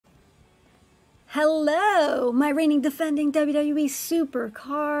Hello, my reigning defending WWE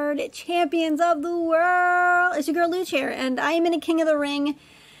Supercard champions of the world. It's your girl Luge here, and I am in a King of the Ring.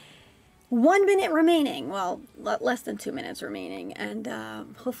 1 minute remaining. Well, less than 2 minutes remaining, and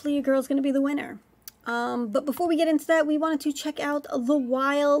hopefully your girl's going to be the winner. But before we get into that, we wanted to check out the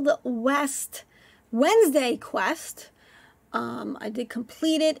Wild West Wednesday quest. I did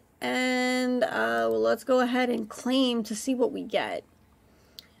complete it, and well, let's go ahead and claim to see what we get.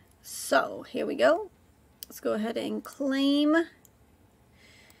 So, here we go. Let's go ahead and claim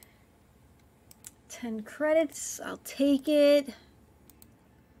 10 credits. I'll take it.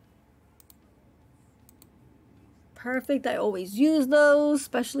 Perfect. I always use those,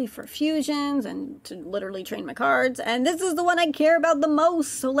 especially for fusions and to literally train my cards. And this is the one I care about the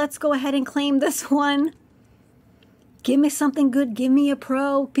most. So let's go ahead and claim this one. Give me something good. Give me a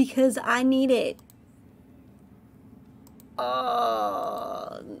pro because I need it.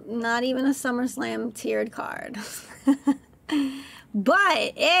 Oh, not even a SummerSlam tiered card.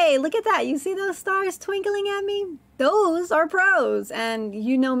 But, hey, look at that. You see those stars twinkling at me? Those are pros. And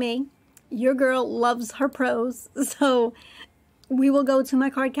you know me. Your girl loves her pros. So we will go to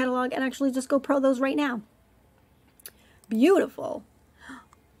my card catalog and actually just go pro those right now. Beautiful.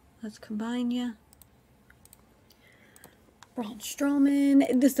 Let's combine you. Braun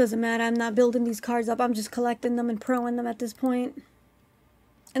Strowman. This doesn't matter. I'm not building these cards up. I'm just collecting them and proing them at this point.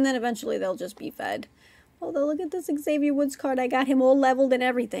 And then eventually they'll just be fed. Although look at this Xavier Woods card. I got him all leveled and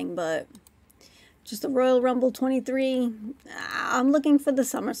everything, but just a Royal Rumble 23. I'm looking for the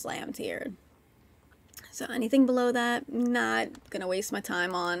SummerSlam tiered. So anything below that, not gonna waste my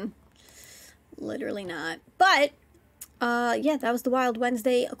time on. Literally not. But yeah, that was the Wild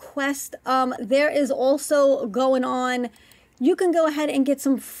Wednesday quest. There is also going on. You can go ahead and get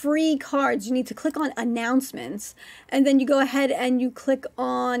some free cards. You need to click on announcements, and then you go ahead and you click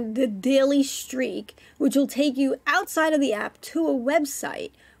on the daily streak, which will take you outside of the app to a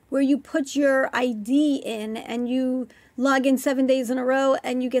website where you put your ID in and you log in 7 days in a row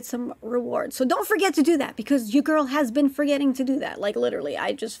and you get some rewards. So don't forget to do that because your girl has been forgetting to do that. Like literally,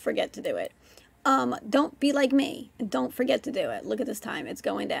 I just forget to do it. Don't be like me and don't forget to do it. Look at this time. It's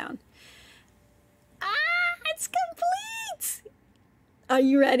going down. It's complete. Are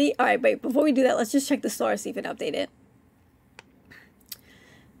you ready? All right, wait, before we do that, let's just check the store, see if it updated.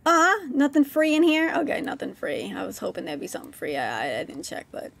 Nothing free in here? Okay, nothing free. I was hoping there'd be something free. I didn't check,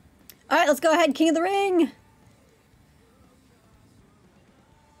 but. All right, let's go ahead. King of the Ring.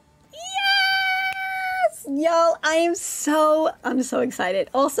 Yes! Yo, I'm so excited.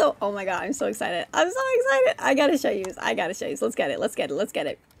 Also, oh my God, I'm so excited. I'm so excited. I gotta show you. I gotta show you. So let's get it. Let's get it. Let's get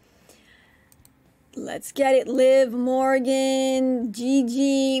it. Let's get it. Liv Morgan,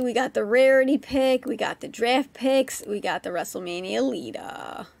 Gigi. We got the rarity pick. We got the draft picks. We got the WrestleMania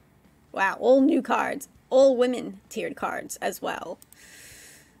Lita. Wow, all new cards. All women tiered cards as well.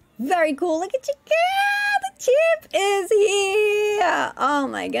 Very cool. Look at you, girl. The champ is here. Oh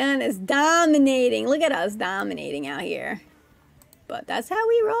my goodness. Dominating. Look at us dominating out here. But that's how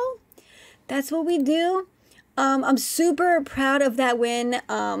we roll. That's what we do. I'm super proud of that win,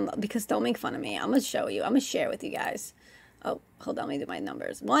 because don't make fun of me. I'm going to show you. I'm going to share with you guys. Oh, hold on. Let me do my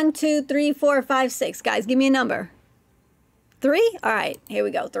numbers. 1, 2, 3, 4, 5, 6. Guys, give me a number. 3? All right. Here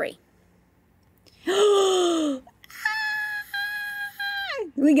we go. 3.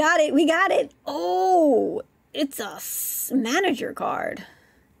 We got it. We got it. Oh, it's a manager card.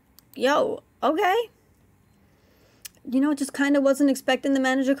 Yo, okay. You know, just kind of wasn't expecting the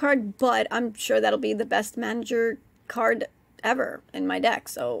manager card, but I'm sure that'll be the best manager card ever in my deck.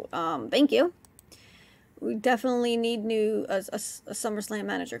 So, thank you. We definitely need a SummerSlam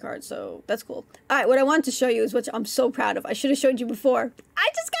manager card, so that's cool. All right, what I wanted to show you is what I'm so proud of. I should have showed you before. I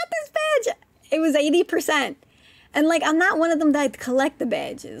just got this badge. It was 80%. And, like, I'm not one of them that collect the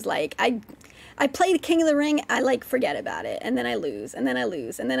badges. Like, I play the King of the Ring, I, like, forget about it. And then I lose, and then I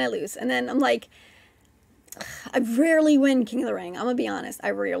lose, and then I lose. And then I'm like, I rarely win King of the Ring. I'm going to be honest.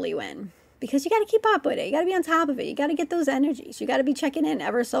 I rarely win. Because you got to keep up with it. You got to be on top of it. You got to get those energies. You got to be checking in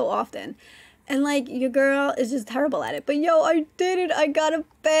ever so often. And, like, your girl is just terrible at it. But, yo, I did it. I got a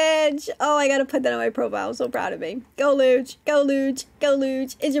badge. Oh, I got to put that on my profile. I'm so proud of me. Go, Luge. Go, Luge. Go,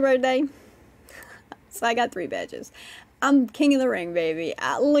 Luge. It's your birthday. So I got 3 badges. I'm King of the Ring, baby.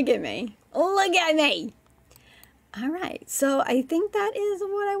 Look at me. Look at me. All right. So I think that is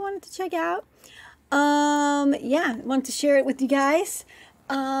what I wanted to check out. Yeah, wanted to share it with you guys.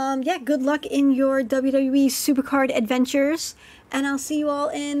 Yeah, good luck in your WWE Supercard adventures, and I'll see you all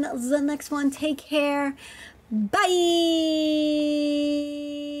in the next one. Take care. Bye.